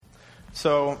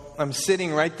So I'm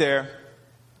sitting right there,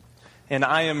 and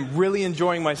I am really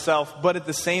enjoying myself, but at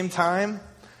the same time,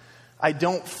 I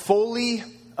don't fully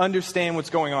understand what's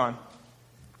going on.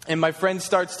 And my friend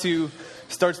starts to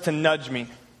nudge me.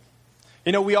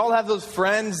 You know, we all have those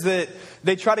friends that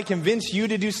they try to convince you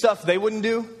to do stuff they wouldn't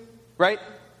do, right?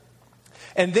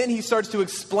 And then he starts to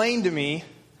explain to me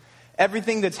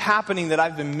everything that's happening that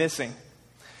I've been missing.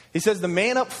 He says the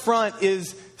man up front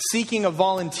is seeking a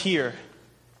volunteer.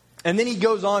 And then he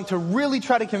goes on to really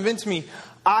try to convince me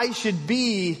I should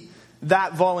be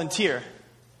that volunteer.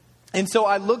 And so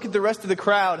I look at the rest of the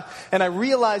crowd and I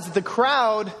realize that the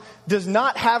crowd does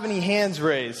not have any hands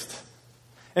raised.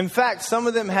 In fact, some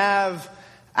of them have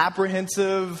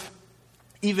apprehensive,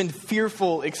 even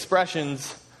fearful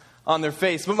expressions on their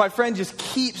face. But my friend just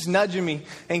keeps nudging me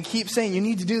and keeps saying, you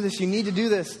need to do this, you need to do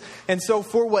this. And so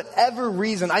for whatever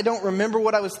reason, I don't remember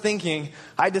what I was thinking,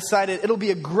 I decided it'll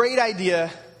be a great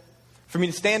idea for me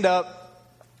to stand up,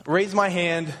 raise my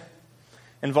hand,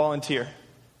 and volunteer.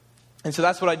 And so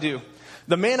that's what I do.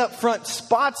 The man up front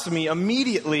spots me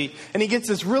immediately, and he gets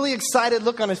this really excited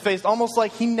look on his face, almost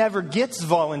like he never gets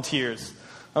volunteers.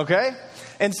 Okay?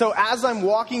 And so as I'm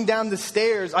walking down the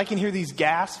stairs, I can hear these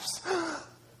gasps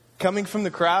coming from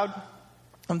the crowd.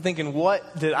 I'm thinking,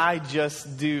 what did I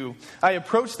just do? I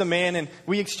approach the man, and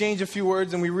we exchange a few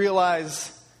words, and we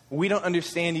realize we don't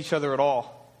understand each other at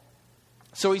all.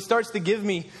 So he starts to give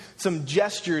me some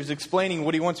gestures explaining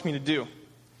what he wants me to do.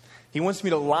 He wants me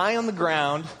to lie on the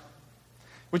ground,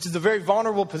 which is a very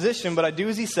vulnerable position, but I do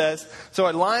as he says. So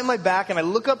I lie on my back and I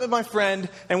look up at my friend,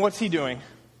 and what's he doing?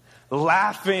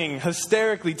 Laughing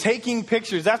hysterically, taking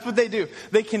pictures. That's what they do.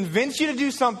 They convince you to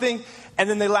do something, and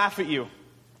then they laugh at you.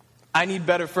 I need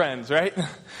better friends, right?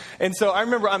 And so I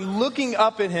remember I'm looking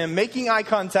up at him, making eye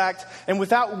contact, and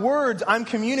without words, I'm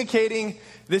communicating,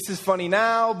 this is funny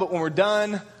now, but when we're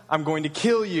done, I'm going to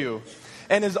kill you.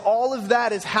 And as all of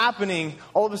that is happening,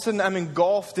 all of a sudden I'm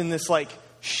engulfed in this like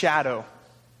shadow.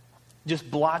 Just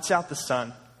blots out the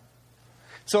sun.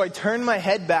 So I turn my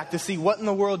head back to see what in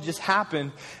the world just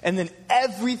happened, and then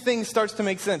everything starts to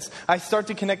make sense. I start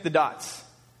to connect the dots.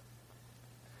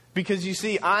 Because you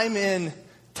see, I'm in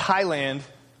Thailand.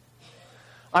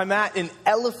 I'm at an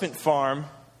elephant farm,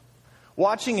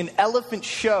 watching an elephant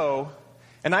show,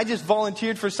 and I just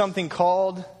volunteered for something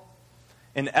called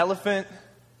an elephant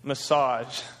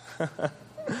massage.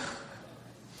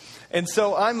 And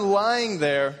so I'm lying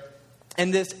there,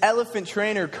 and this elephant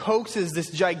trainer coaxes this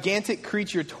gigantic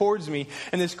creature towards me,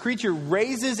 and this creature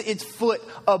raises its foot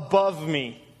above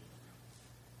me.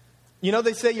 You know,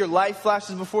 they say your life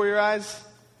flashes before your eyes?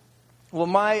 Well,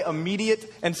 my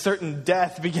immediate and certain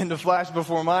death began to flash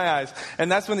before my eyes. And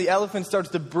that's when the elephant starts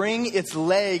to bring its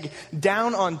leg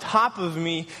down on top of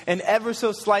me and ever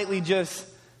so slightly just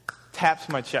taps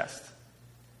my chest.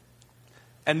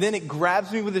 And then it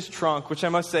grabs me with its trunk, which I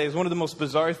must say is one of the most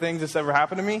bizarre things that's ever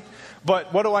happened to me.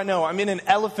 But what do I know? I'm in an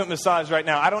elephant massage right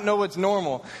now. I don't know what's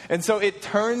normal. And so it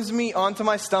turns me onto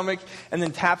my stomach and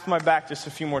then taps my back just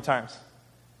a few more times.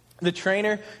 The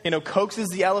trainer, coaxes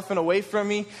the elephant away from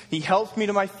me. He helps me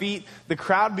to my feet. The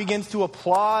crowd begins to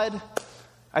applaud.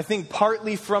 I think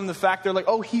partly from the fact they're like,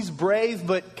 oh, he's brave,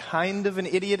 but kind of an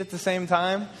idiot at the same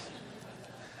time.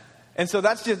 And so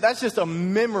that's just a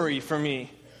memory for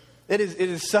me. It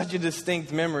is such a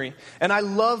distinct memory. And I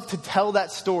love to tell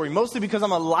that story, mostly because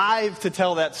I'm alive to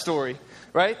tell that story,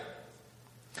 right?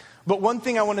 But one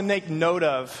thing I want to make note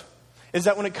of is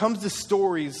that when it comes to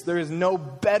stories, there is no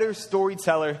better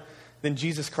storyteller than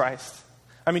Jesus Christ.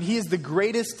 I mean, he is the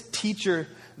greatest teacher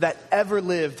that ever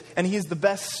lived, and he is the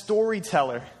best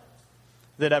storyteller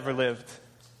that ever lived.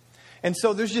 And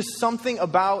so there's just something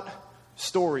about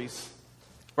stories,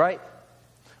 right?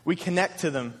 We connect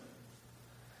to them.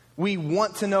 We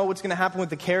want to know what's going to happen with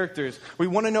the characters. We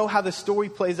want to know how the story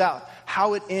plays out,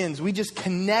 how it ends. We just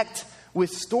connect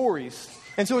with stories.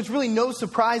 And so it's really no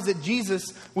surprise that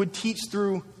Jesus would teach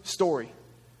through story.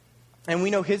 And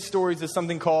we know his stories is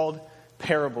something called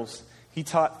parables. He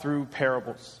taught through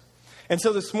parables. And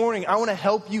so this morning, I want to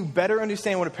help you better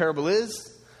understand what a parable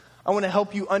is. I want to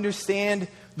help you understand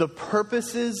the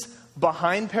purposes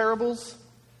behind parables.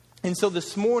 And so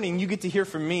this morning, you get to hear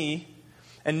from me,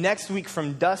 and next week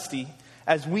from Dusty,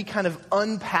 as we kind of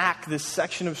unpack this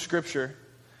section of Scripture,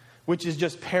 which is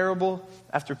just parable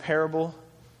after parable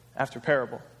after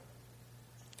parable.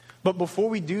 But before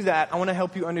we do that, I want to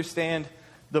help you understand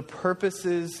the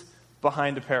purposes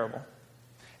behind a parable.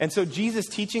 And so Jesus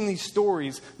teaching these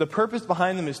stories, the purpose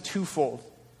behind them is twofold.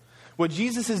 What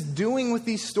Jesus is doing with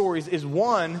these stories is,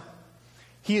 one,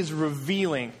 he is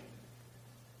revealing.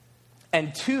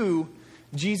 And two,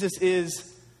 Jesus is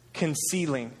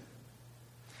concealing.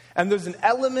 And there's an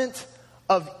element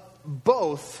of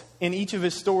both in each of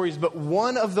his stories, but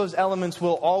one of those elements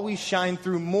will always shine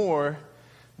through more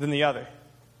than the other.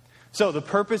 So the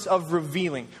purpose of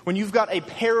revealing. When you've got a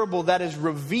parable that is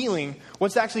revealing,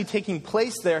 what's actually taking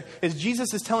place there is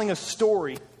Jesus is telling a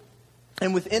story.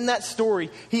 And within that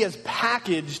story, he has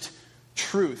packaged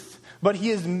truth. But he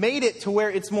has made it to where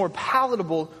it's more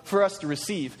palatable for us to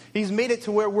receive. He's made it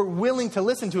to where we're willing to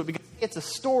listen to it because it's a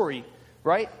story,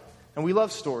 right? And we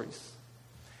love stories.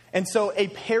 And so a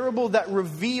parable that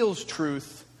reveals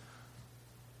truth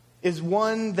is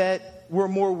one that we're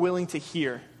more willing to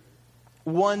hear.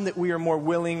 One that we are more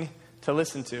willing to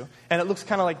listen to. And it looks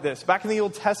kind of like this. Back in the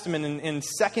Old Testament, in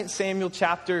 2 Samuel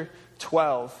chapter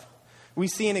 12, we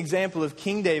see an example of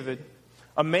King David,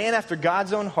 a man after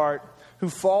God's own heart, who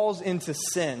falls into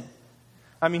sin.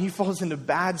 I mean, he falls into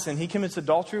bad sin. He commits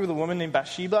adultery with a woman named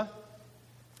Bathsheba.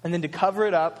 And then to cover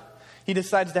it up, he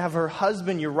decides to have her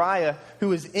husband Uriah,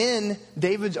 who is in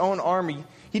David's own army,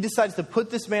 he decides to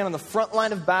put this man on the front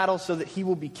line of battle so that he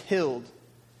will be killed.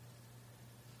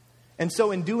 And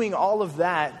so in doing all of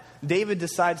that, David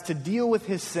decides to deal with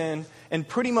his sin in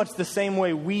pretty much the same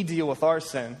way we deal with our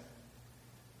sin.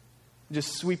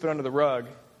 Just sweep it under the rug.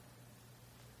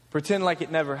 Pretend like it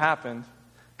never happened.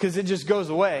 Because it just goes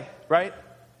away, right?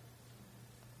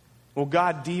 Well,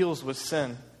 God deals with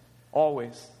sin.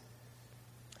 Always.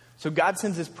 So God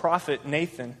sends his prophet,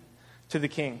 Nathan, to the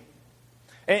king.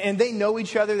 And they know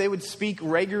each other. They would speak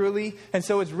regularly. And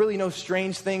so it's really no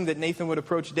strange thing that Nathan would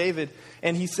approach David.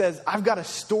 And he says, I've got a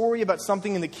story about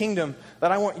something in the kingdom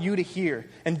that I want you to hear.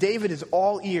 And David is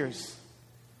all ears.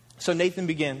 So Nathan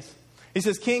begins. He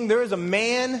says, King, there is a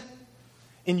man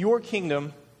in your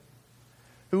kingdom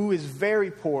who is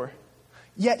very poor.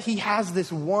 Yet he has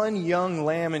this one young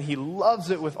lamb and he loves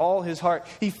it with all his heart.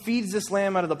 He feeds this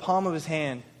lamb out of the palm of his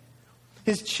hand.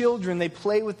 His children, they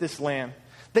play with this lamb.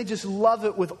 They just love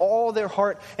it with all their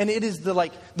heart. And it is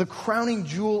the crowning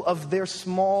jewel of their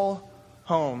small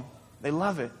home. They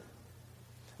love it.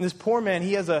 And this poor man,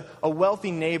 he has a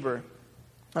wealthy neighbor.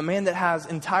 A man that has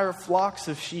entire flocks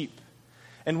of sheep.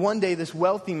 And one day this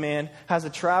wealthy man has a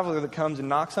traveler that comes and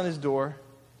knocks on his door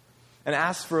and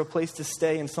asks for a place to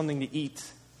stay and something to eat.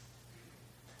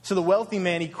 So the wealthy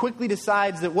man, he quickly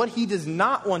decides that what he does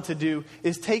not want to do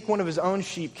is take one of his own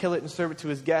sheep, kill it, and serve it to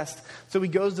his guest. So he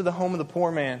goes to the home of the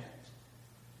poor man.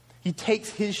 He takes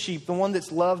his sheep, the one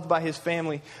that's loved by his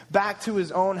family, back to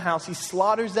his own house. He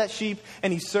slaughters that sheep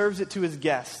and he serves it to his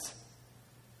guest.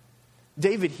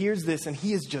 David hears this and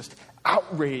he is just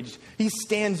outraged. He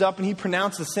stands up and he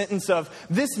pronounced the sentence of,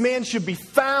 this man should be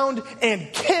found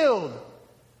and killed.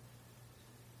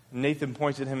 Nathan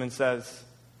points at him and says,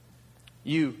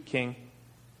 you, king,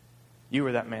 you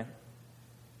are that man.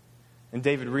 And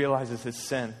David realizes his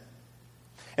sin.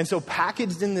 And so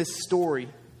packaged in this story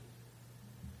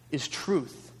is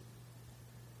truth.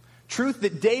 Truth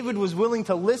that David was willing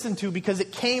to listen to because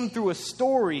it came through a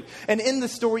story. And in the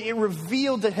story, it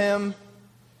revealed to him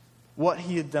what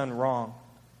he had done wrong.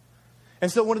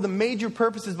 And so one of the major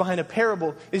purposes behind a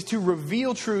parable is to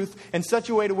reveal truth in such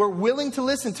a way that we're willing to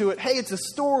listen to it. Hey, it's a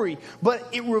story, but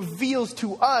it reveals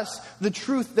to us the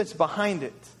truth that's behind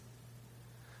it.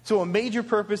 So a major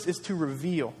purpose is to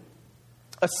reveal.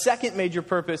 A second major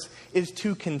purpose is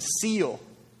to conceal.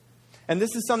 And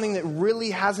this is something that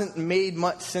really hasn't made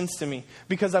much sense to me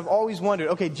because I've always wondered,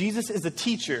 okay, Jesus is a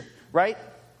teacher, right?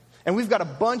 And we've got a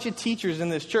bunch of teachers in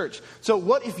this church. So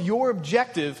what if your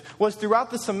objective was throughout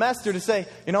the semester to say,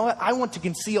 you know what, I want to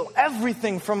conceal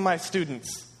everything from my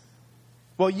students?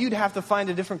 Well, you'd have to find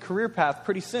a different career path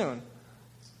pretty soon.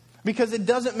 Because it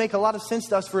doesn't make a lot of sense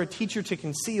to us for a teacher to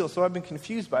conceal, so I've been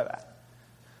confused by that.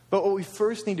 But what we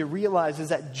first need to realize is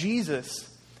that Jesus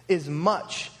is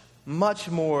much, much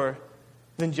more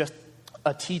than just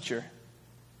a teacher.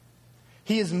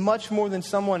 He is much more than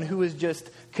someone who is just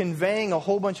conveying a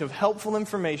whole bunch of helpful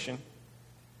information.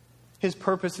 His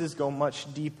purposes go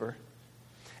much deeper.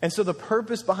 And so the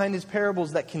purpose behind his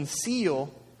parables that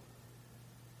conceal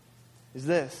is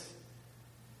this: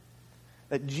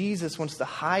 that Jesus wants to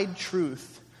hide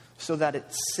truth so that it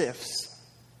sifts.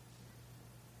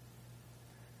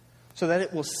 So that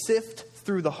it will sift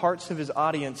through the hearts of his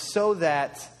audience so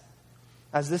that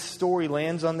as this story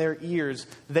lands on their ears,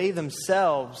 they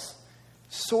themselves,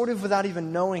 sort of without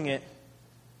even knowing it,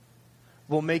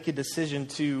 will make a decision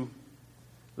to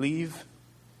leave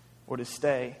or to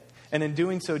stay. And in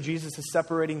doing so, Jesus is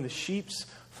separating the sheep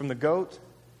from the goat,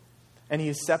 and he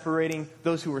is separating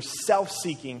those who are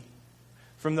self-seeking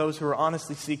from those who are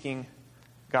honestly seeking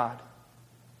God.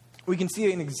 We can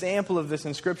see an example of this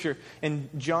in Scripture in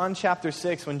John chapter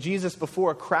 6, when Jesus, before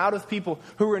a crowd of people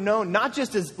who were known not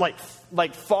just as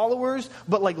like followers,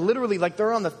 but like literally like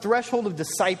they're on the threshold of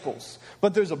disciples.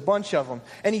 But there's a bunch of them.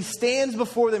 And he stands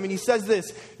before them and he says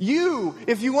this, "You,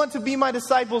 if you want to be my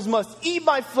disciples, must eat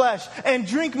my flesh and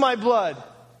drink my blood."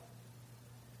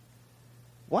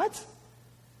 What?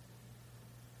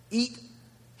 Eat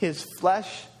his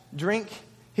flesh, drink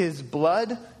his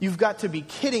blood? You've got to be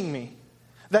kidding me.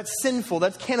 That's sinful.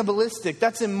 That's cannibalistic.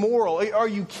 That's immoral. Are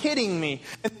you kidding me?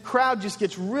 And the crowd just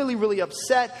gets really, really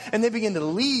upset and they begin to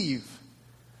leave.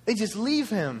 They just leave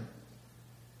him.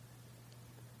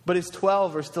 But his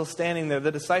 12 are still standing there,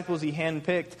 the disciples he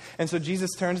handpicked. And so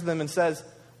Jesus turns to them and says,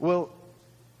 will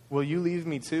you leave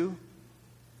me too?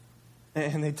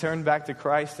 And they turn back to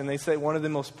Christ and they say one of the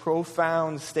most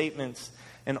profound statements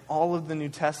in all of the New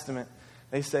Testament.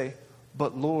 They say,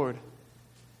 "But Lord,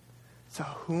 to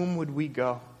whom would we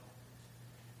go?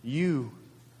 You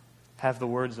have the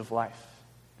words of life."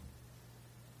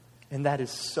 And that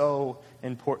is so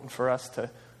important for us to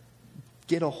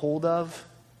get a hold of.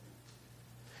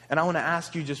 And I want to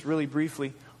ask you just really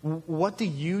briefly, what do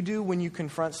you do when you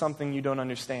confront something you don't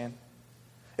understand?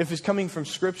 If it's coming from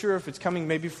Scripture, if it's coming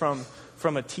maybe from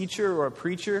a teacher or a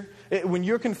preacher, when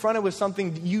you're confronted with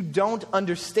something you don't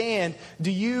understand, do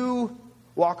you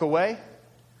walk away?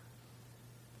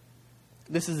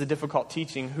 This is a difficult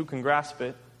teaching. Who can grasp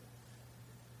it?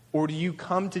 Or do you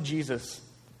come to Jesus?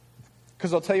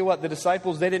 Because I'll tell you what, the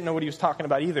disciples, they didn't know what he was talking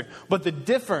about either. But the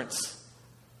difference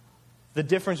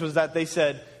was that they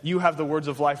said, "You have the words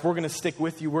of life. We're going to stick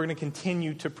with you. We're going to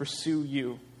continue to pursue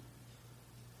you."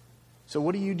 So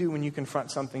what do you do when you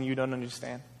confront something you don't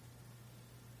understand?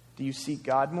 Do you seek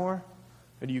God more?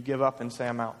 Or do you give up and say,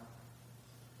 "I'm out"?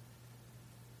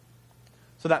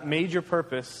 So that major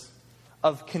purpose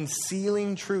of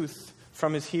concealing truth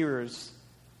from his hearers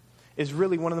is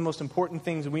really one of the most important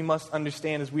things we must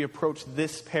understand as we approach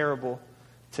this parable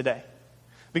today.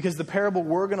 Because the parable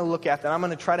we're going to look at, that I'm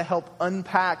going to try to help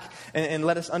unpack and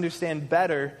let us understand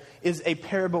better, is a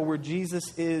parable where Jesus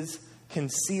is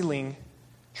concealing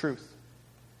truth.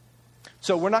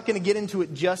 So we're not going to get into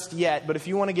it just yet, but if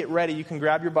you want to get ready, you can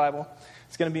grab your Bible.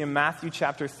 It's going to be in Matthew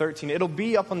chapter 13. It'll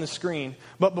be up on the screen.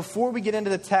 But before we get into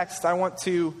the text, I want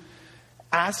to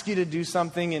ask you to do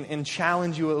something and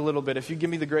challenge you a little bit, if you give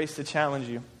me the grace to challenge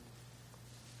you.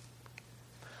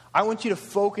 I want you to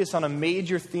focus on a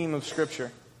major theme of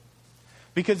Scripture.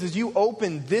 Because as you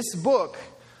open this book,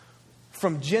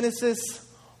 from Genesis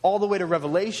all the way to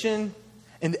Revelation,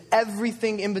 and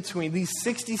everything in between, these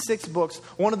 66 books,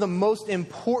 one of the most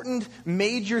important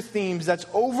major themes that's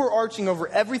overarching over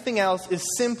everything else is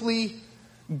simply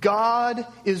God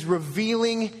is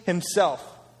revealing himself.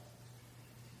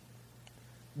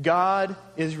 God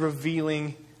is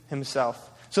revealing himself.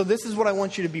 So this is what I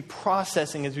want you to be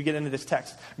processing as we get into this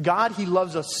text. God, he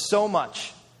loves us so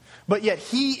much, but yet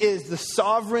he is the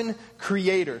sovereign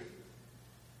creator.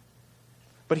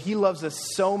 But he loves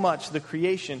us so much, the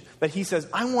creation, that he says,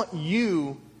 "I want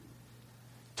you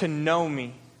to know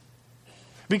me."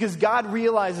 Because God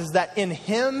realizes that in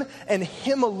him and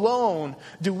him alone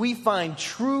do we find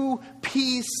true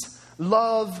peace,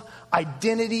 love,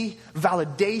 identity,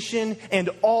 validation, and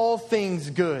all things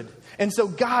good. And so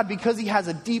God, because he has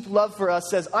a deep love for us,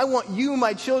 says, "I want you,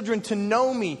 my children, to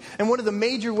know me." And one of the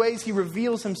major ways he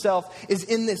reveals himself is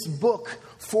in this book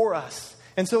for us.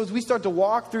 And so as we start to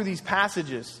walk through these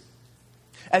passages,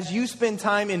 as you spend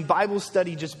time in Bible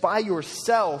study just by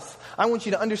yourself, I want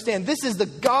you to understand this is the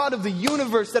God of the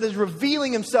universe that is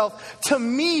revealing himself to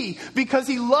me because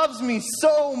he loves me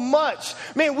so much.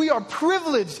 Man, we are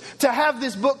privileged to have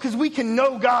this book because we can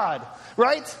know God,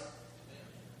 right?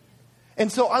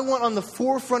 And so I want on the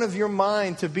forefront of your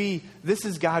mind to be, this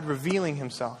is God revealing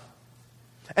himself.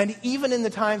 And even in the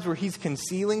times where he's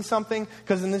concealing something,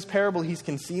 because in this parable he's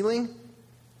concealing,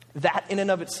 that in and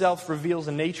of itself reveals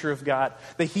a nature of God,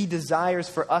 that he desires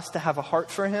for us to have a heart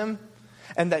for him,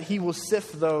 and that he will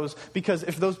sift those, because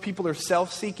if those people are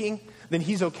self-seeking, then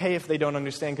he's okay if they don't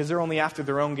understand, because they're only after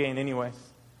their own gain anyway.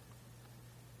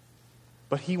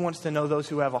 But he wants to know those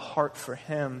who have a heart for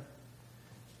him.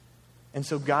 And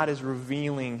so God is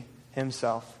revealing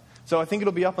himself. So I think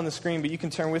it'll be up on the screen, but you can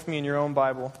turn with me in your own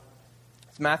Bible.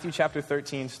 It's Matthew chapter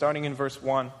 13, starting in verse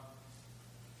 1.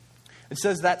 It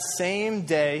says that same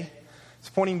day, it's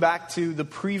pointing back to the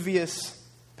previous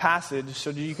passage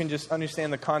so that you can just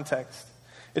understand the context.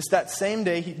 It's that same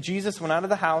day Jesus went out of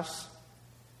the house,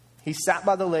 he sat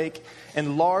by the lake,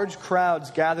 and large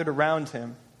crowds gathered around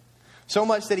him. So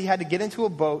much that he had to get into a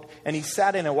boat, and he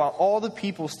sat in it while all the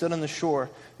people stood on the shore.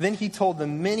 Then he told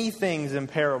them many things in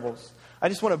parables. I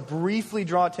just want to briefly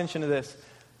draw attention to this.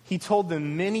 He told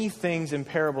them many things in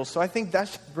parables. So I think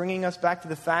that's bringing us back to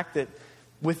the fact that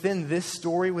within this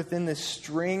story, within this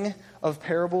string of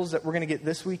parables that we're going to get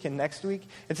this week and next week,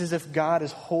 it's as if God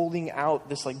is holding out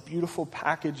this like beautiful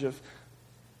package of,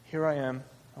 here I am.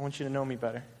 I want you to know me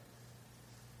better.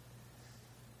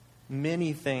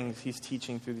 Many things he's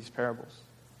teaching through these parables.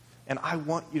 And I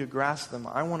want you to grasp them.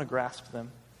 I want to grasp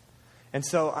them. And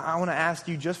so I want to ask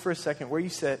you just for a second, where you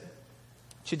sit,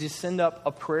 to just send up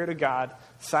a prayer to God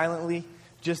silently,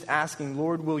 just asking,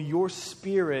 Lord, will your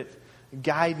Spirit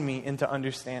guide me into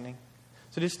understanding?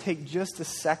 So just take just a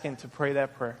second to pray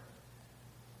that prayer.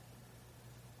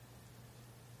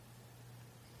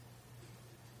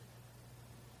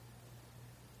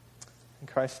 In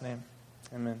Christ's name,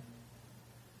 amen.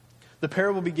 The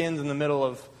parable begins in the middle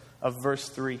of verse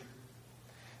 3.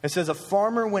 It says, a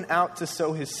farmer went out to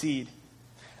sow his seed.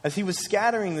 As he was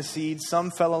scattering the seed, some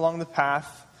fell along the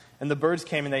path, and the birds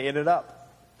came and they ate it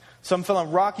up. Some fell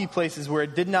on rocky places where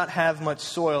it did not have much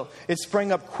soil. It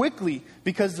sprang up quickly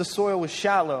because the soil was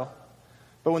shallow.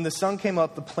 But when the sun came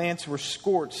up, the plants were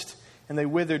scorched, and they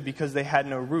withered because they had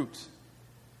no roots.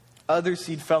 Other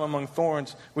seed fell among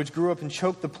thorns, which grew up and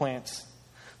choked the plants.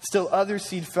 Still other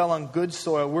seed fell on good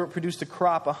soil, where it produced a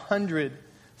crop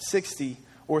 160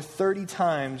 or 30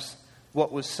 times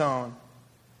what was sown.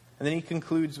 And then he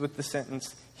concludes with the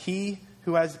sentence, he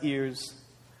who has ears,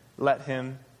 let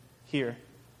him hear.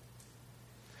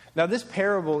 Now this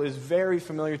parable is very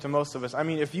familiar to most of us. I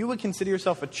mean, if you would consider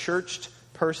yourself a churched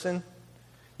person,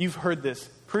 you've heard this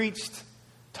preached,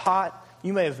 taught.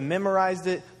 You may have memorized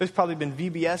it. There's probably been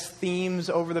VBS themes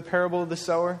over the parable of the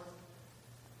sower.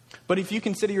 But if you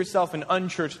consider yourself an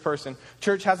unchurched person,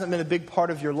 church hasn't been a big part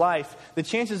of your life, the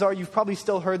chances are you've probably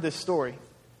still heard this story.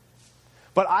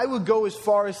 But I would go as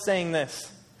far as saying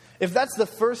this. If that's the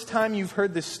first time you've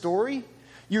heard this story,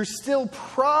 you're still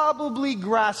probably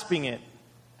grasping it.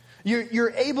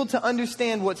 You're able to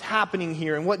understand what's happening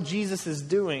here and what Jesus is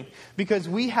doing, because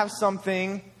we have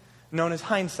something known as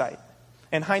hindsight.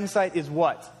 And hindsight is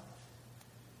what?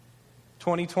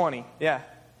 2020. Yeah.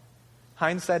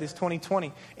 Hindsight is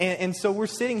 2020. And so we're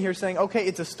sitting here saying, okay,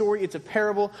 it's a story, it's a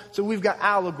parable. So we've got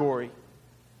allegory.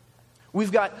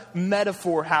 We've got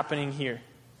metaphor happening here.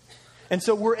 And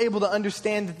so we're able to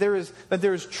understand that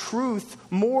there is truth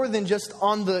more than just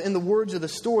in the words of the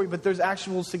story, but there's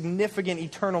actual significant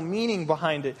eternal meaning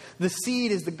behind it. The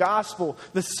seed is the gospel.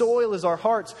 The soil is our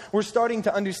hearts. We're starting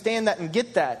to understand that and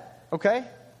get that. Okay?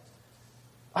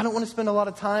 I don't want to spend a lot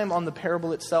of time on the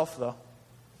parable itself, though,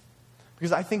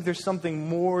 because I think there's something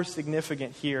more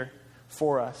significant here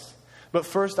for us. But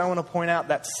first, I want to point out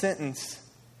that sentence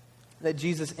that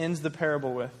Jesus ends the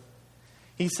parable with.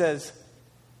 He says,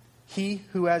 he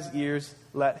who has ears,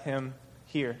 let him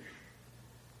hear.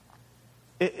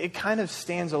 It kind of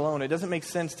stands alone. It doesn't make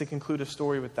sense to conclude a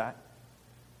story with that.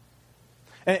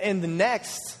 And the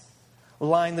next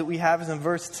line that we have is in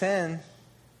verse 10. It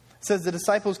says, the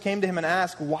disciples came to him and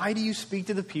asked, why do you speak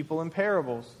to the people in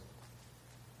parables?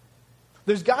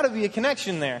 There's got to be a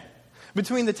connection there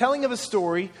between the telling of a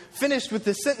story, finished with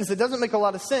this sentence that doesn't make a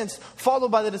lot of sense, followed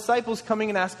by the disciples coming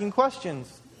and asking questions.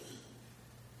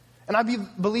 And I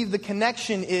believe the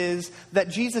connection is that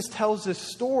Jesus tells this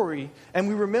story, and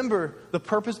we remember the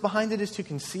purpose behind it is to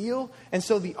conceal. And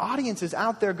so the audience is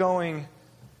out there going,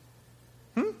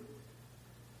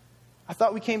 I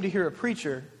thought we came to hear a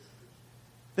preacher.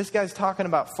 This guy's talking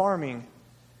about farming.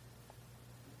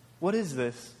 What is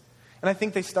this? And I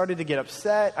think they started to get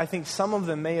upset. I think some of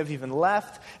them may have even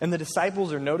left. And the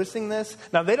disciples are noticing this.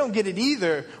 Now, they don't get it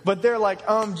either. But they're like,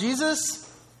 Jesus,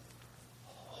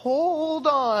 hold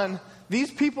on. These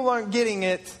people aren't getting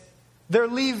it. They're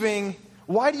leaving.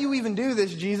 Why do you even do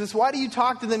this, Jesus? Why do you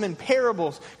talk to them in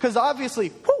parables? Because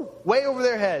obviously, way over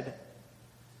their head.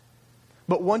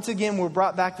 But once again, we're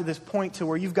brought back to this point to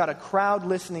where you've got a crowd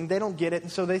listening. They don't get it.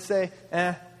 And so they say,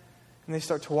 and they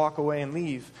start to walk away and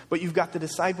leave. But you've got the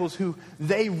disciples who,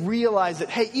 they realize that,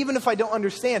 hey, even if I don't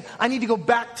understand, I need to go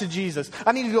back to Jesus.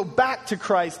 I need to go back to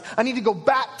Christ. I need to go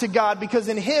back to God, because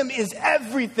in him is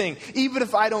everything, even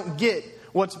if I don't get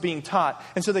what's being taught.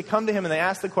 And so they come to him and they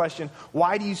ask the question,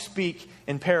 why do you speak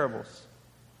in parables?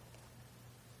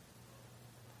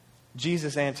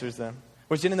 Jesus answers them,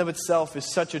 which in and of itself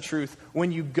is such a truth.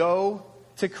 When you go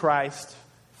to Christ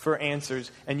for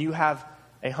answers and you have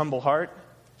a humble heart,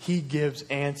 he gives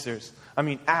answers. I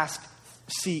mean, ask,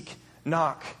 seek,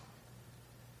 knock.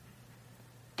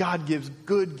 God gives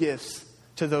good gifts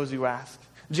to those who ask.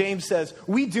 James says,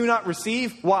 we do not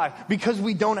receive. Why? Because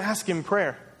we don't ask in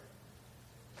prayer.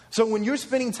 So when you're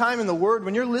spending time in the Word,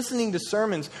 when you're listening to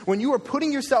sermons, when you are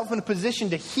putting yourself in a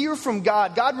position to hear from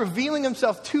God, God revealing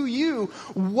himself to you,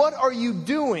 what are you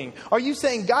doing? Are you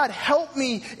saying, God, help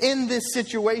me in this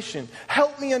situation.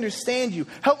 Help me understand you.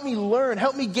 Help me learn.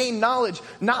 Help me gain knowledge.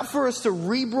 Not for a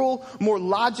cerebral, more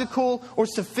logical, or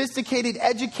sophisticated,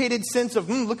 educated sense of,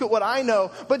 look at what I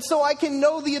know, but so I can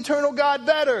know the eternal God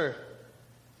better.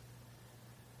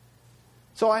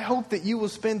 So I hope that you will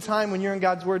spend time when you're in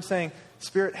God's Word saying,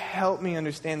 Spirit, help me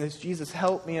understand this. Jesus,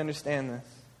 help me understand this.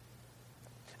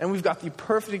 And we've got the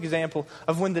perfect example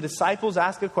of when the disciples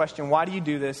ask a question, why do you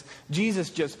do this?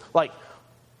 Jesus just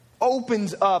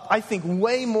opens up, I think,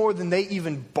 way more than they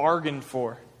even bargained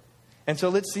for. And so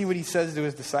let's see what he says to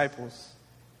his disciples.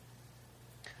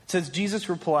 It says, Jesus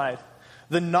replied,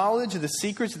 the knowledge of the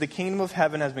secrets of the kingdom of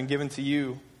heaven has been given to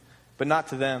you, but not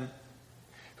to them.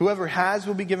 Whoever has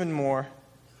will be given more,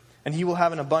 and he will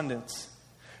have an abundance.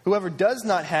 Whoever does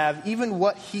not have, even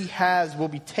what he has will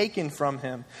be taken from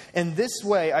him. In this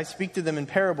way I speak to them in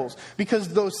parables, because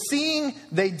though seeing,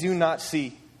 they do not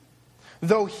see.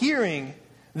 Though hearing,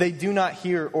 they do not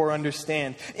hear or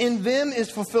understand. In them is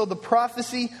fulfilled the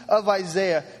prophecy of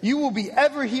Isaiah. You will be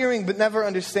ever hearing, but never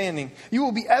understanding. You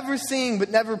will be ever seeing, but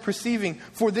never perceiving.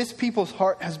 For this people's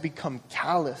heart has become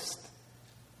calloused.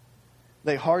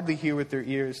 They hardly hear with their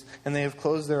ears, and they have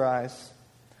closed their eyes.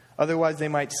 Otherwise they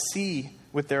might see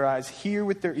with their eyes, hear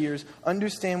with their ears,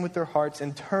 understand with their hearts,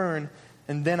 and turn,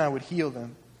 and then I would heal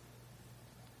them.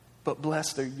 But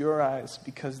blessed are your eyes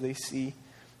because they see,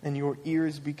 and your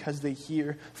ears because they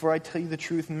hear. For I tell you the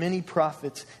truth, many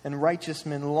prophets and righteous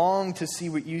men long to see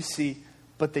what you see,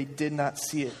 but they did not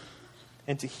see it,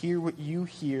 and to hear what you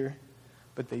hear,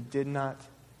 but they did not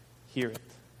hear it.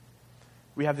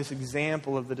 We have this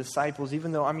example of the disciples,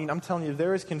 even though, I'm telling you,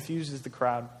 they're as confused as the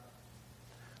crowd.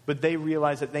 But they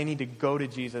realize that they need to go to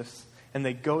Jesus. And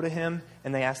they go to him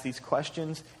and they ask these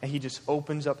questions. And he just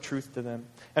opens up truth to them.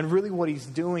 And really what he's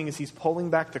doing is he's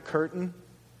pulling back the curtain.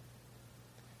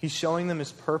 He's showing them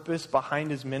his purpose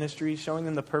behind his ministry. Showing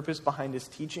them the purpose behind his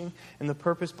teaching. And the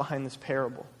purpose behind this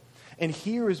parable. And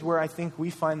here is where I think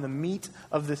we find the meat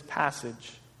of this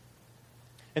passage.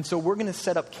 And so we're going to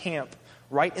set up camp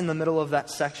right in the middle of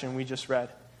that section we just read.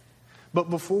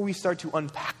 But before we start to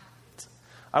unpack,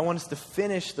 I want us to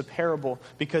finish the parable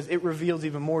because it reveals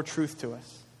even more truth to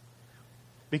us.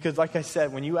 Because like I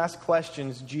said, when you ask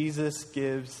questions, Jesus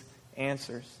gives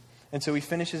answers. And so he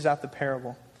finishes out the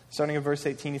parable. Starting in verse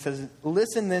 18, he says,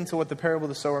 listen then to what the parable of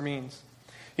the sower means.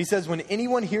 He says, when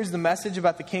anyone hears the message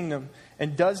about the kingdom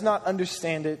and does not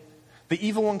understand it, the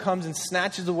evil one comes and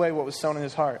snatches away what was sown in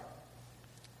his heart.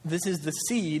 This is the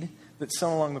seed that's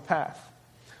sown along the path.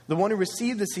 The one who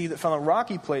received the seed that fell on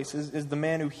rocky places is the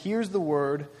man who hears the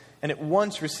word and at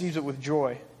once receives it with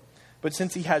joy. But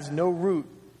since he has no root,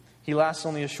 he lasts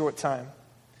only a short time.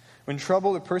 When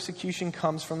trouble or persecution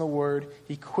comes from the word,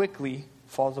 he quickly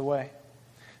falls away.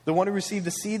 The one who received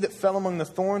the seed that fell among the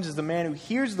thorns is the man who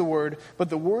hears the word, but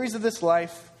the worries of this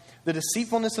life, the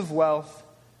deceitfulness of wealth,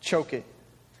 choke it,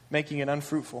 making it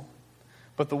unfruitful.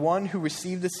 But the one who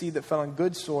received the seed that fell on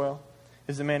good soil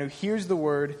is the man who hears the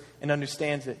word and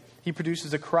understands it. He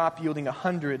produces a crop yielding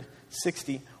 100,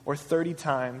 60, or 30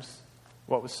 times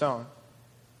what was sown.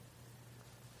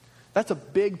 That's a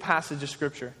big passage of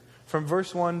Scripture, from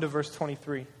verse 1 to verse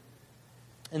 23.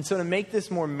 And so to make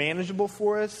this more manageable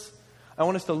for us, I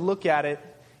want us to look at it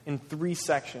in 3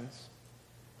 sections.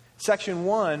 Section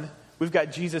 1, we've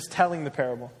got Jesus telling the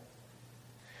parable.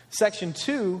 Section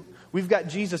 2, we've got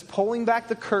Jesus pulling back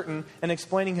the curtain and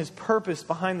explaining his purpose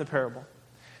behind the parable.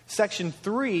 Section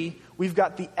 3, we've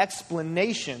got the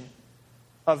explanation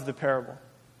of the parable.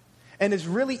 And it's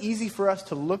really easy for us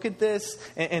to look at this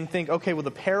and think, okay, well,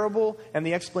 the parable and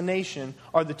the explanation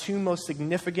are the 2 most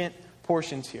significant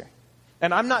portions here.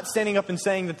 And I'm not standing up and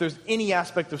saying that there's any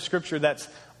aspect of Scripture that's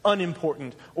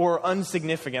unimportant or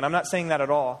insignificant. I'm not saying that at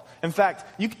all. In fact,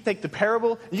 you could take the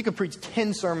parable and you could preach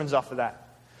 10 sermons off of that.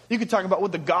 You could talk about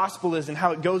what the gospel is and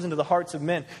how it goes into the hearts of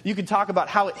men. You could talk about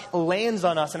how it lands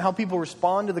on us and how people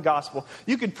respond to the gospel.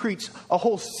 You could preach a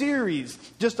whole series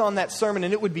just on that sermon,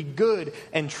 and it would be good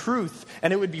and truth,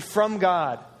 and it would be from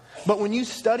God. But when you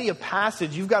study a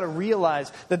passage, you've got to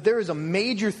realize that there is a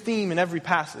major theme in every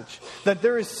passage. That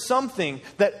there is something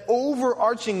that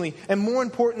overarchingly and more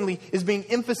importantly is being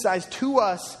emphasized to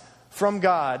us from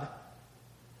God.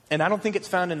 And I don't think it's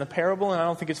found in the parable, and I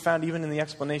don't think it's found even in the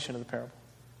explanation of the parable.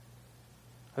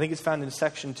 I think it's found in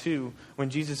section 2 when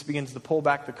Jesus begins to pull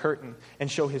back the curtain and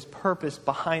show his purpose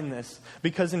behind this.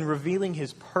 Because in revealing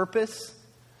his purpose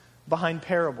behind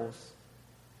parables,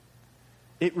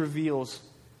 it reveals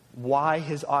why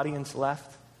his audience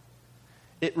left.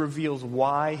 It reveals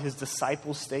why his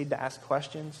disciples stayed to ask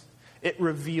questions. It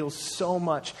reveals so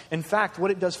much. In fact,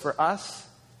 what it does for us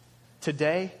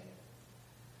today,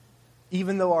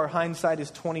 even though our hindsight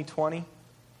is 20/20,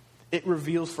 it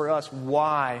reveals for us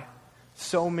why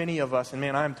so many of us, and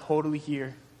man, I'm totally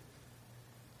here,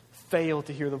 fail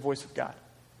to hear the voice of God.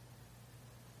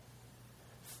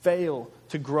 Fail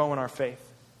to grow in our faith.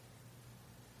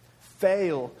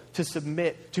 Fail to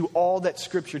submit to all that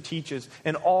Scripture teaches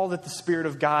and all that the Spirit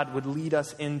of God would lead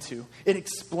us into. It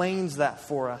explains that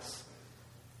for us.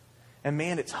 And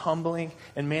man, it's humbling,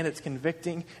 and man, it's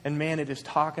convicting, and man, it is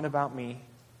talking about me.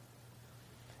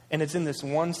 And it's in this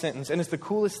one sentence. And it's the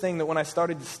coolest thing that when I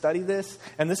started to study this,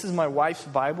 and this is my wife's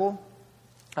Bible.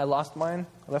 I lost mine.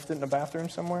 I left it in the bathroom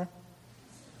somewhere.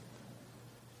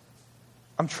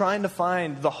 I'm trying to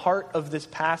find the heart of this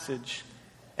passage.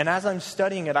 And as I'm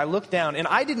studying it, I look down, and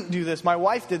I didn't do this. My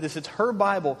wife did this. It's her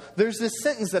Bible. There's this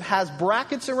sentence that has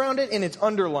brackets around it, and it's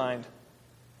underlined.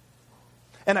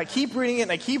 And I keep reading it,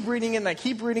 and I keep reading it, and I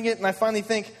keep reading it, and I finally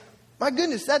think, my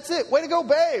goodness, that's it. Way to go,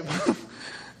 babe.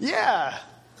 Yeah.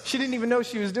 She didn't even know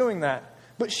she was doing that.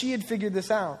 But she had figured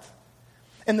this out.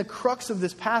 And the crux of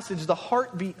this passage, the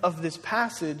heartbeat of this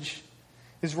passage,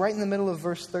 is right in the middle of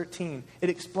verse 13. It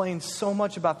explains so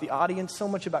much about the audience, so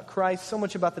much about Christ, so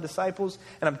much about the disciples,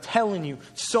 and I'm telling you,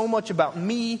 so much about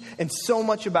me and so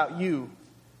much about you.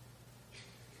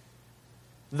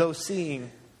 Though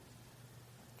seeing,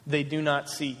 they do not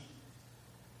see.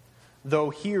 Though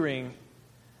hearing,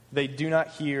 they do not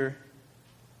hear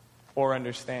or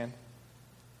understand.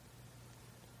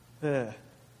 You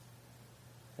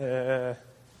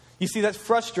see, that's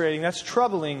frustrating, that's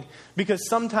troubling, because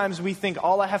sometimes we think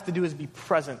all I have to do is be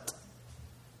present.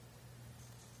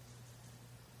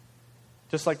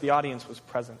 Just like the audience was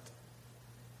present.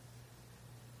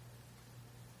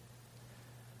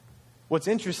 What's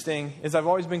interesting is I've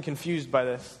always been confused by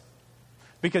this.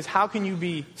 Because how can you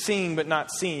be seeing but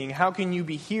not seeing? How can you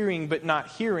be hearing but not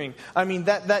hearing? I mean,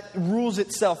 that rules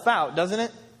itself out, doesn't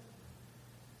it?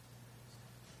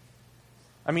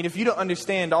 I mean, if you don't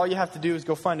understand, all you have to do is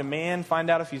go find a man, find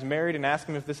out if he's married, and ask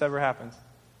him if this ever happens.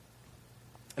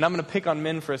 And I'm going to pick on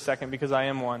men for a second because I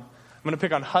am one. I'm going to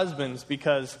pick on husbands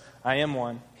because I am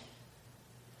one.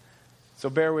 So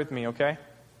bear with me, okay?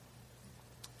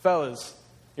 Fellas,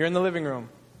 you're in the living room.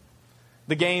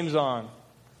 The game's on.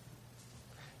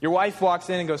 Your wife walks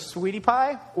in and goes, "Sweetie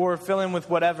pie?" Or fill in with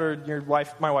whatever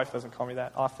my wife doesn't call me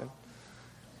that often.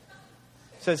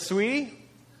 Says, "Sweetie,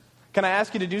 can I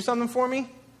ask you to do something for me?"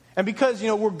 And because,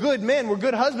 we're good men, we're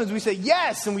good husbands, we say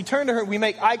yes, and we turn to her, we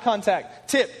make eye contact.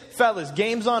 Tip, fellas,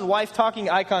 game's on, wife talking,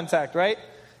 eye contact, right?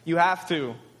 You have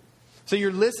to. So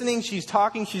you're listening, she's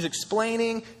talking, she's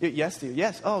explaining. Yes, dear,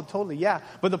 yes, oh, totally, yeah.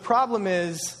 But the problem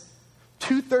is,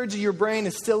 2/3 of your brain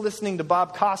is still listening to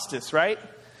Bob Costas, right?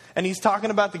 And he's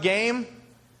talking about the game.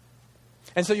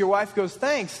 And so your wife goes,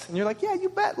 "Thanks." And you're like, "Yeah, you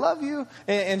bet, love you."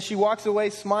 And she walks away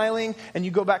smiling, and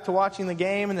you go back to watching the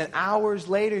game. And then hours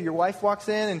later, your wife walks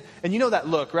in, and you know that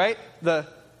look, right?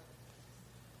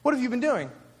 "What have you been doing?"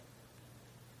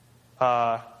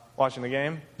 "Watching the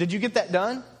game." "Did you get that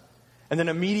done?" And then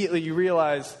immediately you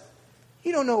realize,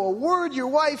 you don't know a word your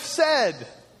wife said.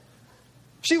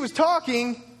 She was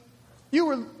talking, you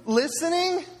were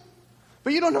listening,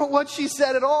 but you don't know what she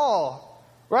said at all,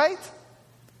 right?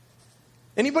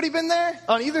 Anybody been there?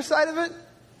 On either side of it?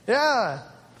 Yeah.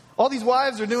 All these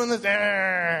wives are doing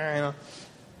this.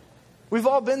 We've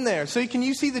all been there. So can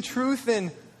you see the truth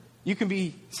in you can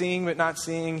be seeing but not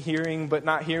seeing, hearing but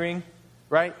not hearing,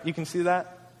 right? You can see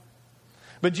that?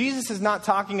 But Jesus is not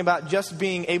talking about just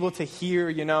being able to hear,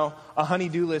 a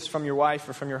honey-do list from your wife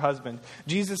or from your husband.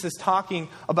 Jesus is talking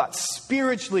about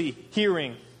spiritually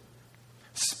hearing,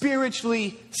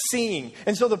 spiritually seeing.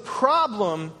 And so the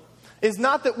problem is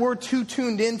not that we're too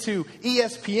tuned into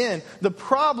ESPN. The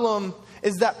problem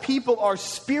is that people are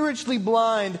spiritually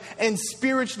blind and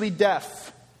spiritually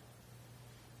deaf.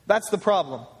 That's the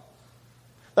problem.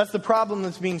 That's the problem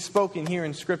that's being spoken here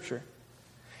in Scripture.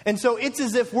 And so it's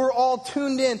as if we're all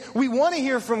tuned in. We want to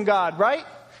hear from God, right?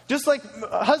 Just like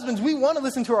husbands, we want to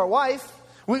listen to our wife.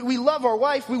 We love our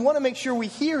wife. We want to make sure we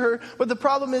hear her. But the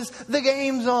problem is the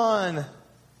game's on.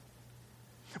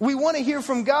 We want to hear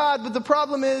from God, but the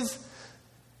problem is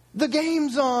the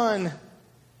game's on.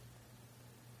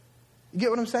 You get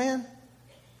what I'm saying?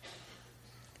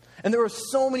 And there are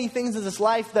so many things in this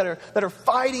life that are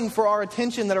fighting for our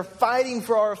attention, that are fighting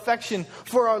for our affection,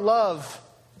 for our love.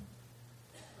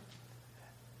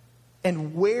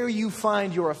 And where you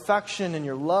find your affection and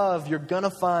your love, you're going to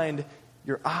find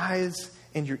your eyes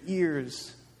and your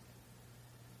ears.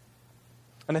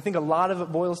 And I think a lot of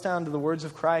it boils down to the words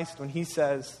of Christ when he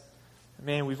says,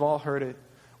 man, we've all heard it.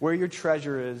 Where your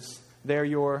treasure is, there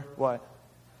your what?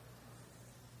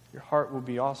 Your heart will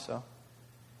be also.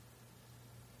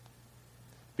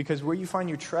 Because where you find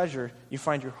your treasure, you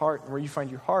find your heart. And where you find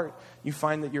your heart, you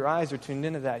find that your eyes are tuned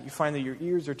into that. You find that your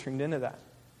ears are tuned into that.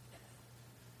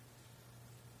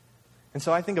 And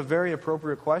so I think a very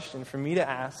appropriate question for me to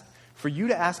ask, for you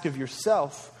to ask of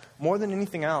yourself more than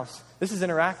anything else. This is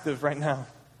interactive right now.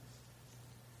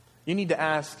 You need to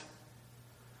ask,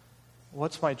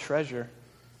 what's my treasure?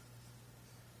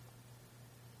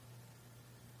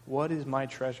 What is my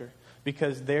treasure?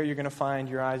 Because there you're going to find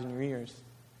your eyes and your ears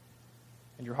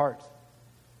and your heart.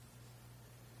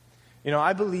 You know,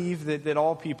 I believe that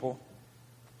all people,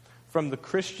 from the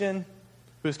Christian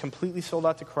who is completely sold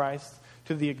out to Christ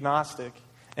to the agnostic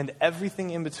and everything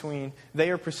in between,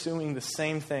 they are pursuing the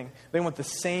same thing. They want the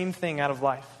same thing out of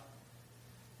life.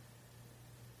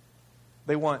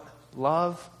 They want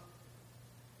love.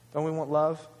 Don't we want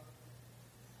love?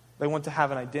 They want to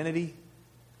have an identity.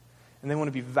 And they want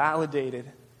to be validated.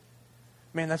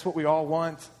 Man, that's what we all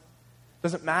want.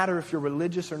 Doesn't matter if you're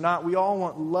religious or not. We all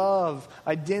want love,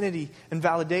 identity, and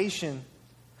validation.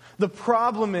 The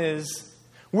problem is,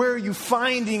 where are you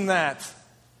finding that?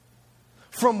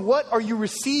 From what are you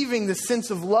receiving the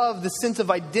sense of love, the sense of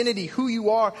identity, who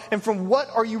you are, and from what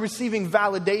are you receiving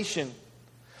validation?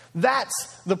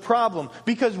 That's the problem.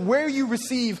 Because where you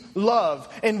receive love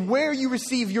and where you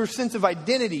receive your sense of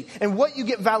identity and what you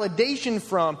get validation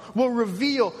from will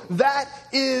reveal that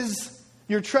is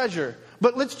your treasure.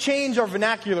 But let's change our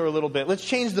vernacular a little bit. Let's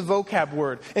change the vocab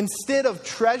word. Instead of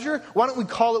treasure, why don't we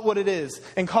call it what it is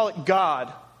and call it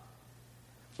God?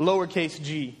 Lowercase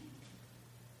g.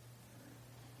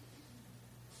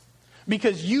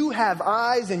 Because you have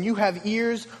eyes and you have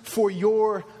ears for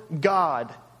your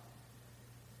God.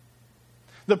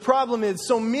 The problem is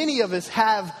so many of us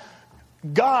have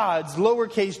gods,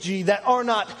 lowercase g, that are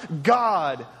not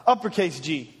God, uppercase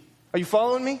G. Are you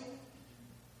following me?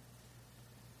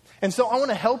 And so I want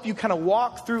to help you kind of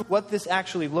walk through what this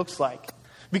actually looks like.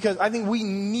 Because I think we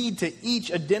need to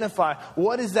each identify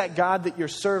what is that God that you're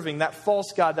serving, that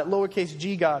false God, that lowercase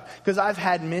g God. Because I've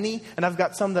had many and I've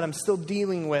got some that I'm still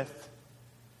dealing with.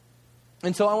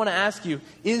 And so I want to ask you,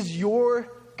 is your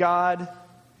God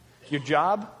your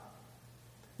job?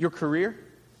 Your career?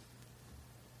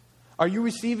 Are you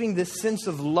receiving this sense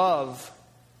of love,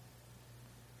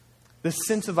 this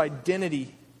sense of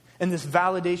identity, and this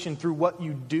validation through what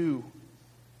you do?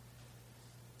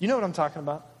 You know what I'm talking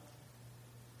about?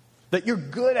 That you're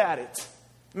good at it.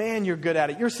 Man, you're good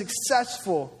at it. You're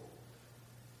successful.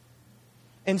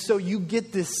 And so you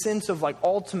get this sense of like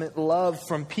ultimate love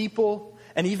from people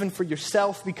and even for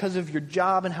yourself because of your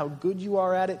job and how good you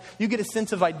are at it. You get a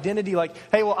sense of identity like,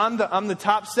 hey, well, I'm the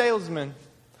top salesman,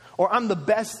 or I'm the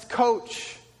best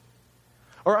coach,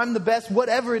 or I'm the best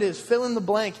whatever it is, fill in the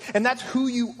blank. And that's who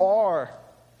you are.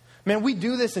 Man, we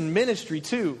do this in ministry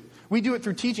too. We do it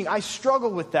through teaching. I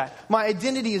struggle with that. My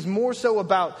identity is more so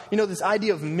about, this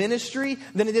idea of ministry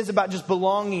than it is about just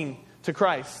belonging to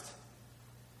Christ.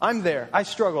 I'm there. I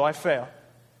struggle. I fail.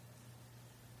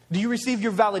 Do you receive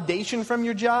your validation from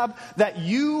your job? That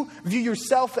you view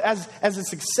yourself as a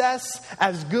success,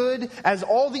 as good, as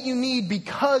all that you need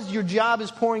because your job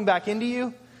is pouring back into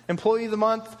you? Employee of the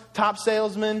month, top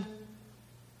salesman,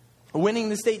 winning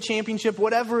the state championship,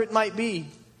 whatever it might be.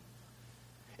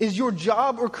 Is your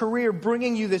job or career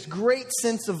bringing you this great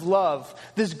sense of love,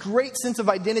 this great sense of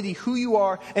identity, who you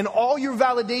are, and all your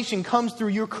validation comes through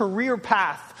your career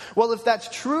path? Well, if that's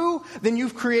true, then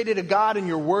you've created a God and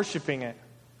you're worshiping it.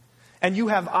 And you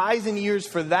have eyes and ears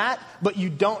for that, but you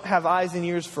don't have eyes and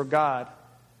ears for God.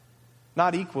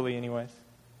 Not equally, anyways.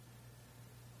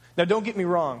 Now, don't get me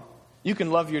wrong. You can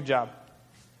love your job.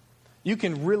 You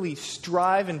can really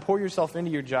strive and pour yourself into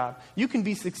your job. You can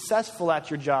be successful at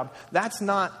your job. That's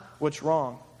not what's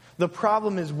wrong. The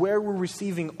problem is where we're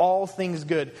receiving all things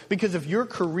good. Because if your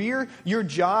career, your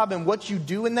job, and what you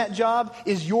do in that job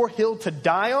is your hill to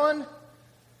die on,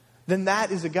 then that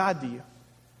is a God to you.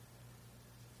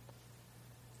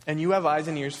 And you have eyes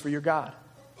and ears for your God.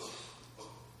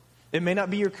 It may not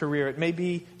be your career. It may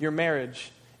be your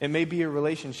marriage. It may be your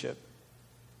relationship.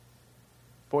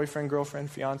 Boyfriend, girlfriend,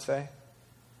 fiance.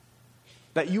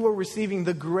 That you are receiving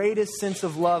the greatest sense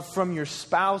of love from your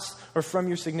spouse or from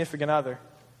your significant other.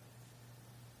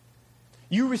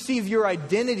 You receive your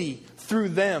identity through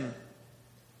them.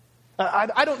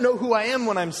 I don't know who I am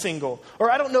when I'm single,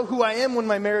 or I don't know who I am when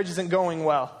my marriage isn't going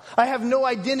well. I have no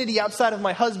identity outside of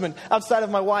my husband, outside of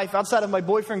my wife, outside of my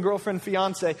boyfriend, girlfriend,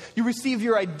 fiance. You receive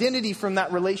your identity from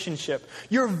that relationship.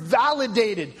 You're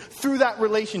validated through that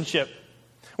relationship.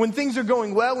 When things are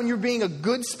going well, when you're being a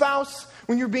good spouse,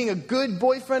 when you're being a good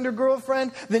boyfriend or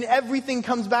girlfriend, then everything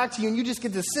comes back to you and you just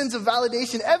get this sense of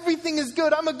validation. Everything is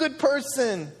good. I'm a good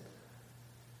person.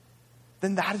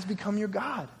 Then that has become your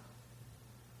God.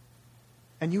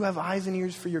 And you have eyes and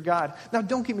ears for your God. Now,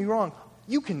 don't get me wrong.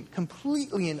 You can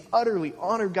completely and utterly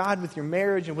honor God with your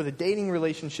marriage and with a dating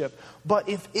relationship. But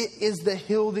if it is the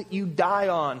hill that you die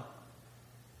on,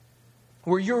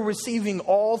 where you're receiving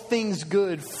all things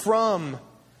good from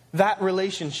that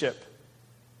relationship,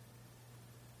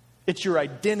 it's your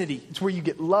identity. It's where you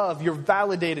get love. You're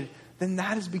validated. Then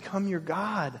that has become your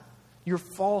God, your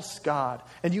false God.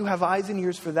 And you have eyes and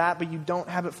ears for that, but you don't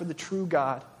have it for the true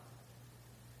God.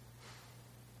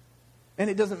 And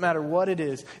it doesn't matter what it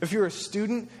is. If you're a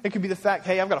student, it could be the fact,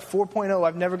 hey, I've got a 4.0.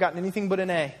 I've never gotten anything but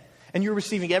an A. And you're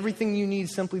receiving everything you need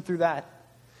simply through that.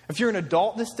 If you're an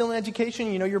adult that's still in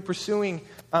education, you're pursuing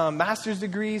master's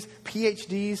degrees,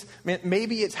 PhDs.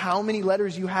 Maybe it's how many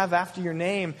letters you have after your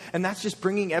name, and that's just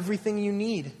bringing everything you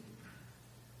need.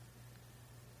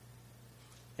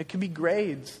 It could be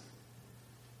grades.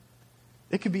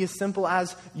 It could be as simple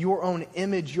as your own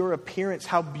image, your appearance,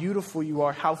 how beautiful you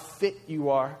are, how fit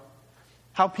you are.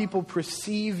 How people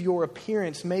perceive your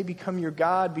appearance may become your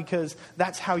God because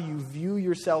that's how you view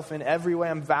yourself in every way.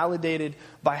 I'm validated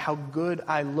by how good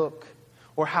I look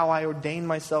or how I ordain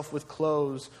myself with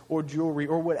clothes or jewelry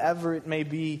or whatever it may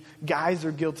be. Guys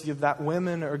are guilty of that.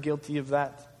 Women are guilty of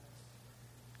that.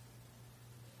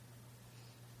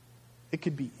 It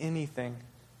could be anything.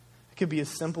 It could be as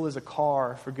simple as a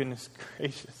car, for goodness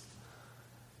gracious.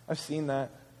 I've seen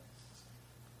that.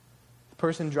 The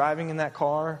person driving in that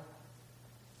car,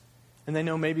 and they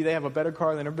know maybe they have a better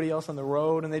car than everybody else on the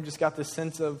road, and they've just got this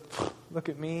sense of, look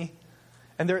at me.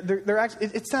 And they're actually,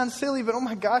 it sounds silly, but oh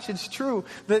my gosh, it's true.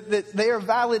 That they are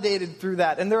validated through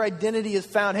that, and their identity is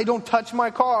found. Hey, don't touch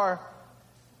my car.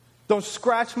 Don't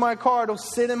scratch my car. Don't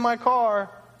sit in my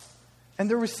car. And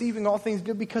they're receiving all things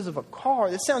good because of a car.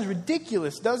 That sounds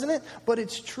ridiculous, doesn't it? But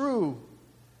it's true.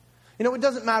 It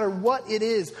doesn't matter what it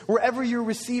is. Wherever you're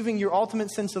receiving your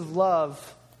ultimate sense of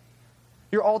love,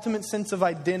 your ultimate sense of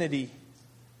identity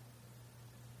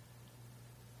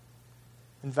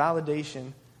and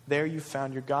validation, there you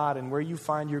found your God. And where you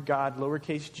find your God,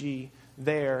 lowercase g,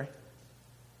 there,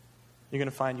 you're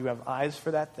going to find you have eyes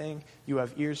for that thing, you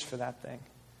have ears for that thing.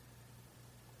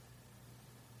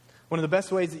 One of the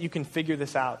best ways that you can figure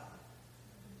this out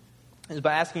is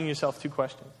by asking yourself two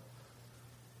questions.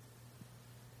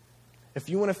 If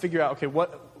you want to figure out, okay,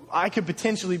 what I could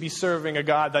potentially be serving a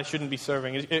God that I shouldn't be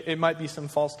serving. It might be some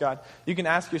false God. You can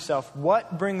ask yourself,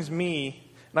 what brings me,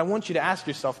 and I want you to ask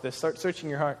yourself this, start searching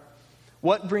your heart.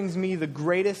 What brings me the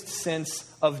greatest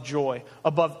sense of joy?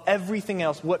 Above everything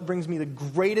else, what brings me the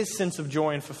greatest sense of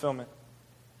joy and fulfillment?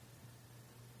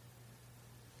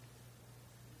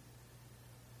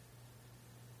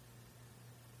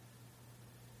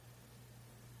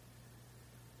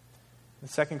 The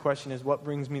second question is, what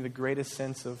brings me the greatest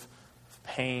sense of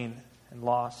pain and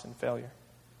loss and failure?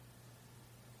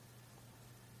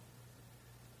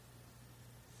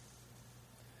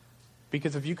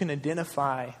 Because if you can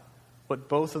identify what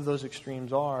both of those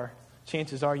extremes are,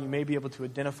 chances are you may be able to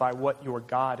identify what your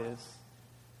God is.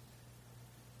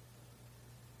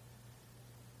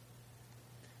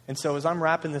 And so as I'm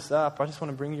wrapping this up, I just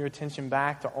want to bring your attention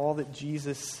back to all that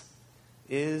Jesus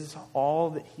is, all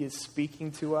that he is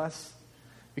speaking to us.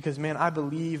 Because, man, I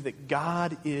believe that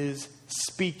God is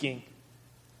speaking.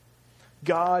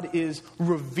 God is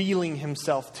revealing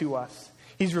himself to us.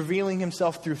 He's revealing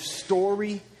himself through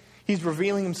story. He's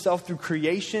revealing himself through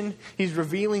creation. He's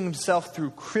revealing himself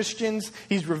through Christians.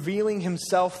 He's revealing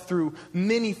himself through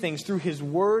many things, through his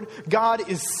word. God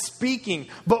is speaking,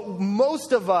 but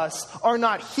most of us are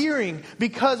not hearing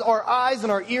because our eyes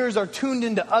and our ears are tuned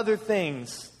into other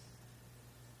things.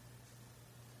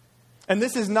 And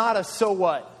this is not a so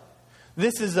what.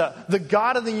 This is the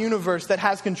God of the universe that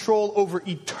has control over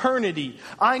eternity.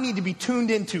 I need to be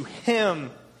tuned into him.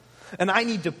 And I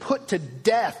need to put to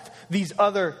death these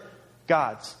other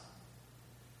gods.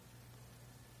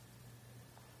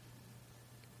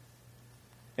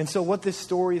 And so what this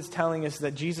story is telling us is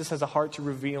that Jesus has a heart to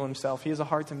reveal himself. He has a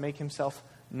heart to make himself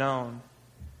known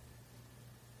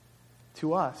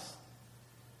to us.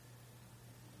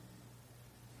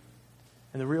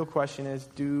 And the real question is,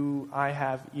 do I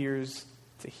have ears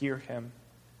to hear him?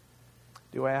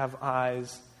 Do I have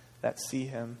eyes that see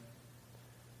him?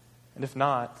 And if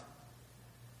not,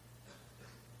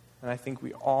 then I think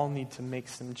we all need to make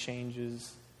some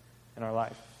changes in our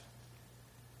life.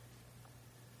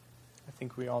 I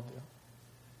think we all do.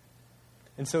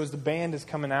 And so as the band is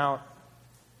coming out,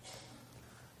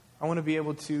 I want to be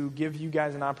able to give you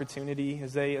guys an opportunity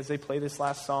as they play this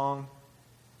last song.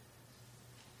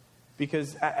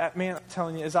 Because, man, I'm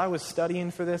telling you, as I was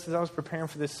studying for this, as I was preparing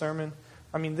for this sermon,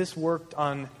 I mean, this worked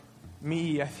on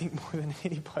me, I think, more than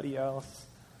anybody else.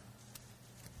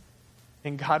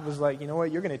 And God was like, you know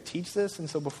what, you're going to teach this, and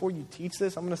so before you teach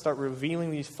this, I'm going to start revealing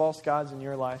these false gods in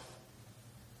your life.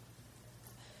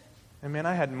 And man,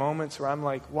 I had moments where I'm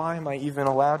like, why am I even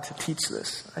allowed to teach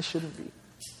this? I shouldn't be.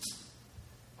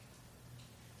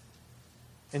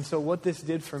 And so what this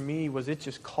did for me was it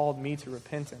just called me to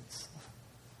repentance.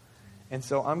 And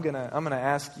so I'm gonna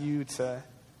ask you to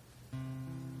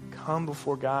come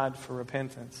before God for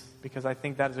repentance, because I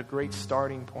think that is a great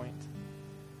starting point.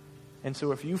 And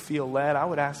so if you feel led, I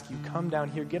would ask you, come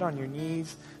down here, get on your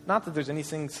knees. Not that there's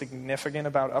anything significant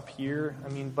about up here,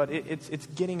 but it's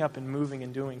getting up and moving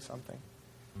and doing something.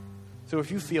 So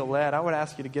if you feel led, I would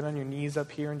ask you to get on your knees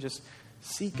up here and just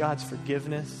seek God's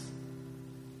forgiveness.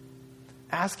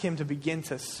 Ask Him to begin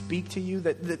to speak to you,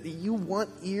 that you want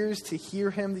ears to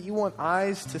hear Him, that you want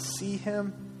eyes to see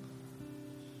Him.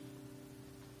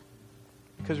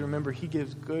 Because remember, He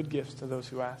gives good gifts to those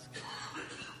who ask.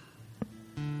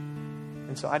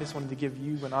 And so I just wanted to give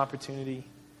you an opportunity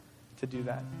to do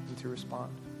that and to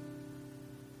respond.